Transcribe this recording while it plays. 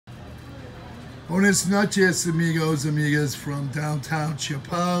Buenas noches, amigos, amigas from downtown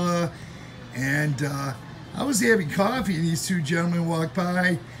Chapala. And I was having coffee and these two gentlemen walked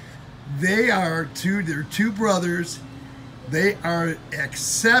by. They're two brothers. They are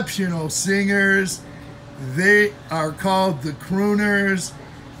exceptional singers. They are called the Crooners.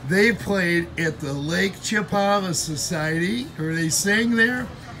 They played at the Lake Chapala Society, or they sang there.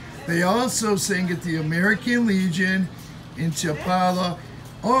 They also sang at the American Legion in Chapala.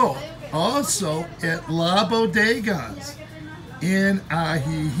 Oh, also at La Bodegas in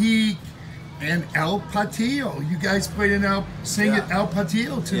Ajijic and El Patio. You guys played sang at El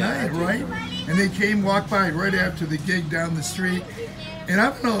Patio tonight, right? And they walked by right after the gig down the street. And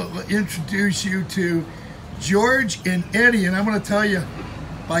I'm going to introduce you to George and Eddie, and I'm going to tell you,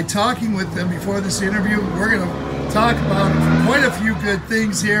 by talking with them before this interview, we're going to talk about quite a few good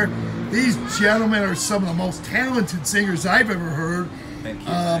things here. These gentlemen are some of the most talented singers I've ever heard. Thank you.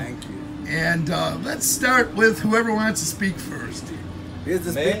 Thank you. And let's start with whoever wants to speak first. Here's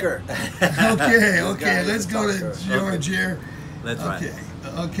the speaker. Okay, let's go to George here. That's right.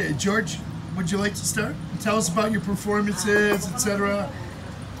 Okay, George, would you like to start? Tell us about your performances, etc.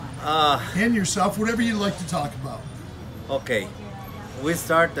 And yourself, whatever you'd like to talk about. Okay. We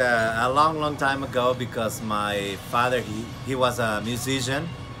start a long time ago because my father, he was a musician.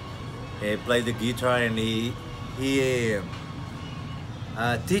 He played the guitar and he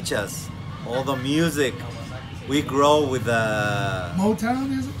teach us all the music. We grow with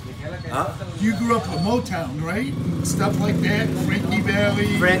Motown, is it? You grew up with Motown, right? Stuff like that, Frankie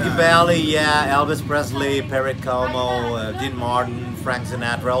Valli. Valli, yeah, Elvis Presley, Perry Como, Dean Martin, Frank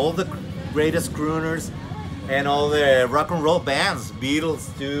Sinatra, all the greatest crooners, and all the rock and roll bands,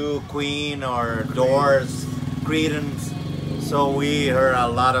 Beatles too, Queen or Doors, Creedence. So we heard a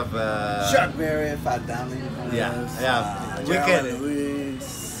lot of Chuck Berry, Fat Dummy. We can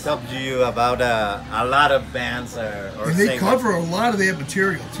talk to you about a lot of bands or and they cover a lot of that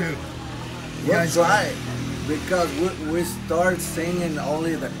material too. That's right, because we start singing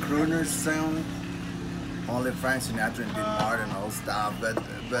only the Crooners song, only Frank Sinatra and Dean Martin and all stuff.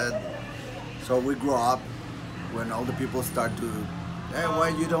 But so we grow up when all the people start to, hey, why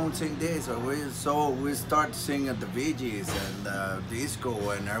you don't sing this? Or we start singing the Bee Gees and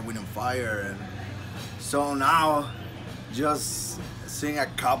disco and Earth, Wind and Fire, and so now just sing a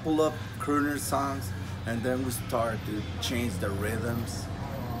couple of crooner songs, and then we start to change the rhythms.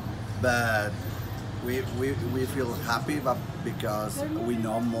 But we feel happy because we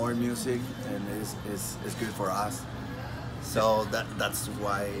know more music and it's good for us. So that's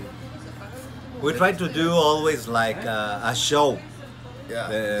why we try to do always like a show.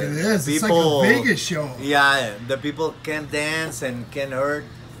 Yeah, it is. People, it's like a Vegas show. Yeah, the people can dance and can hear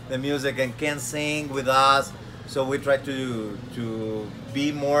the music and can sing with us. So we try to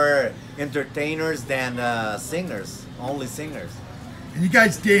be more entertainers than singers, only singers. And you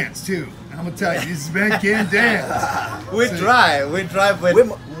guys dance too. I'm gonna tell you, these men can dance. we try, but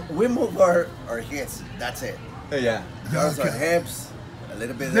we move our hips. That's it. Yeah. Just our hips, a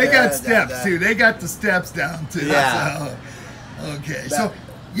little bit. They got steps too. They got the steps down too. Yeah. So, okay. So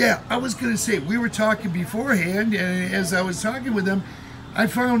yeah, I was gonna say we were talking beforehand, and as I was talking with them, I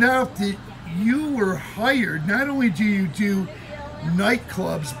found out that you were hired. Not only do you do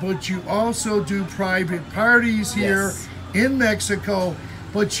nightclubs, but you also do private parties here in Mexico.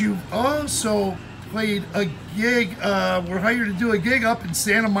 But you also played a gig. Were hired to do a gig up in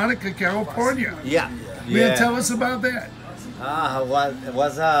Santa Monica, California. Yeah. Will you tell us about that? It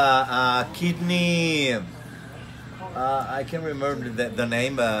was a kidney. I can't remember the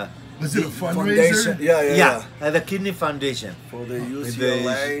name. Was it a fundraiser? Yeah. The Kidney Foundation for the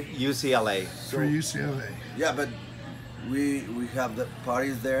UCLA. UCLA. For UCLA. Yeah, but we have the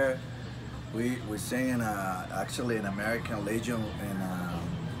parties there. We sing in actually an American Legion in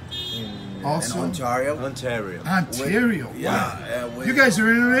Ontario. Ontario. Wow. You guys are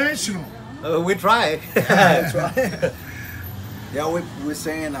international. We try. That's right. Yeah, we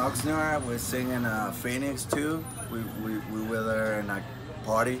sing in Oxnard. We sing in Phoenix too. We were there in a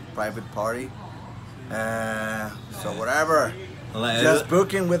private party. So whatever. Just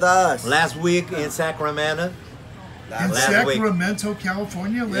booking with us. Last week in Sacramento. Sacramento,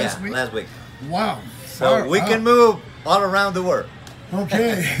 California, last week? Last week. Wow. So we can move all around the world.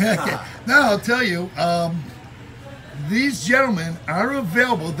 Okay. Now I'll tell you, these gentlemen are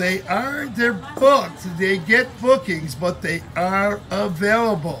available. They're booked. They get bookings, but they are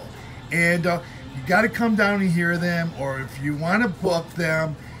available. And you got to come down and hear them, or if you want to book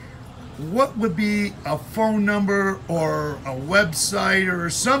them, what would be a phone number or a website or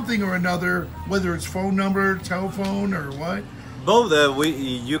something or another, whether it's phone number, telephone, or what? Both.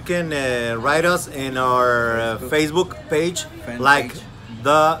 You can write us in our Facebook page, Fan like page.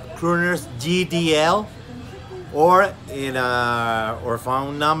 the Crooners GDL, or in our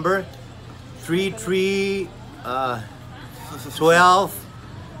phone number 33 12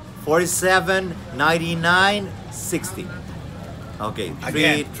 47 99 60. Okay,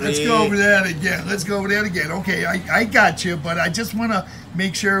 Again, let's go over that again. Let's go over that again. Okay, I got you, but I just want to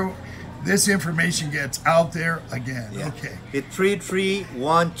make sure this information gets out there again. Yeah. Okay. It's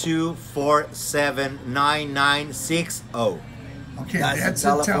 33-1247-9960. Okay, That's that's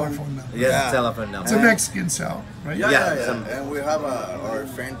the a telephone. telephone number. Yes, Yeah. telephone number. It's a Mexican cell, right? Yeah, some- And we have our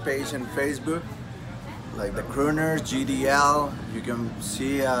fan page on Facebook, like the Crooners GDL. You can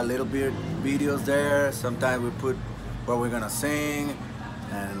see a little bit videos there. Sometimes we put what we're gonna sing,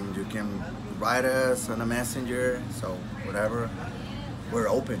 and you can write us on a messenger. So whatever, we're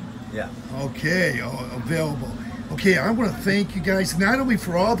open. Yeah. Okay, available. Okay, I want to thank you guys not only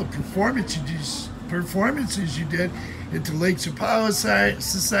for all the performances you did at the Lake Chapala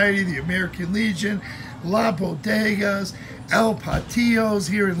Society, the American Legion, La Bodegas, El Patios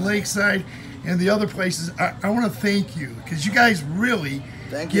here in Lakeside, and the other places. I want to thank you because you guys really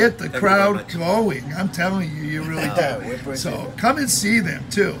Thank you. get the Thank you crowd very much. going. I'm telling you, you really Yeah, we do. appreciate So it. come and see them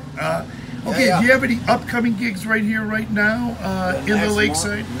too. Okay, yeah. do you have any upcoming gigs right here, right now in the Next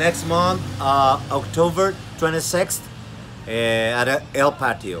Lakeside? Next month, October 26th, at El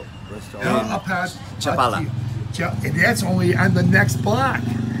Patio. Up at Chapala. And that's only on the next block.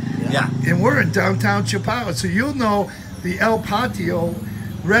 Yeah. And we're in downtown Chapala. So you'll know the El Patio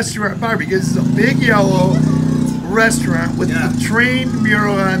restaurant bar because it's a big yellow restaurant with Yeah. the train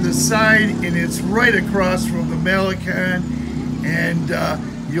mural on the side, and it's right across from the Melican. And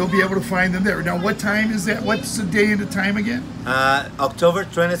you'll be able to find them there. Now, what time is that? What's the day and the time again? October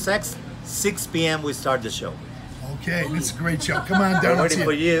 26th, 6 p.m. we start the show. Okay, it's a great show. Come on down We're and waiting see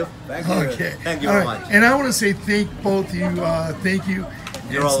for it. you. Thank you. Okay. Thank you All very right. much. And I want to say thank both of you. Thank you.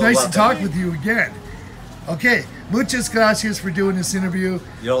 You're It's all nice welcome. to talk with you again. Okay. Muchas gracias for doing this interview.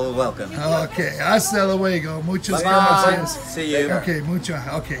 You're all welcome. Okay. Hasta luego. Muchas Bye. gracias. See you. Okay.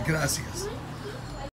 Okay. Gracias.